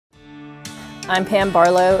I'm Pam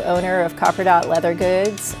Barlow, owner of CopperDot Leather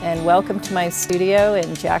Goods, and welcome to my studio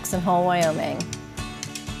in Jackson Hole, Wyoming.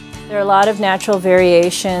 There are a lot of natural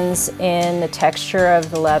variations in the texture of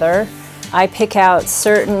the leather. I pick out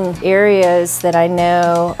certain areas that I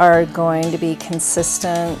know are going to be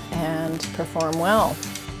consistent and perform well.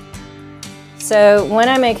 So when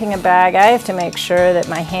I'm making a bag, I have to make sure that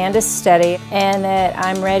my hand is steady and that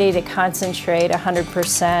I'm ready to concentrate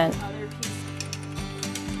 100%.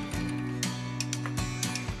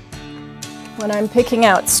 When I'm picking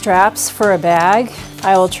out straps for a bag,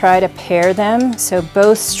 I will try to pair them so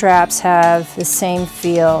both straps have the same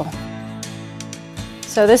feel.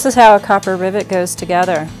 So this is how a copper rivet goes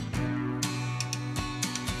together.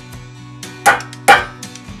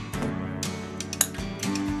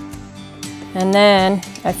 And then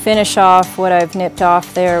I finish off what I've nipped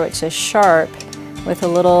off there, which is sharp, with a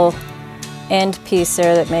little end piece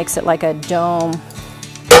there that makes it like a dome.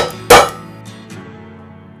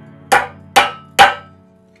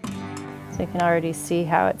 So you can already see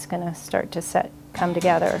how it's going to start to come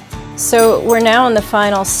together. So we're now in the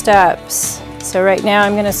final steps. So right now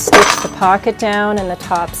I'm going to stitch the pocket down in the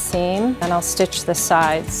top seam, and I'll stitch the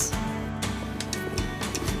sides.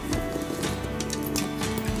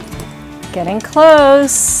 Getting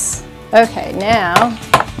close. Okay, now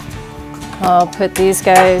I'll put these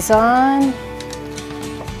guys on.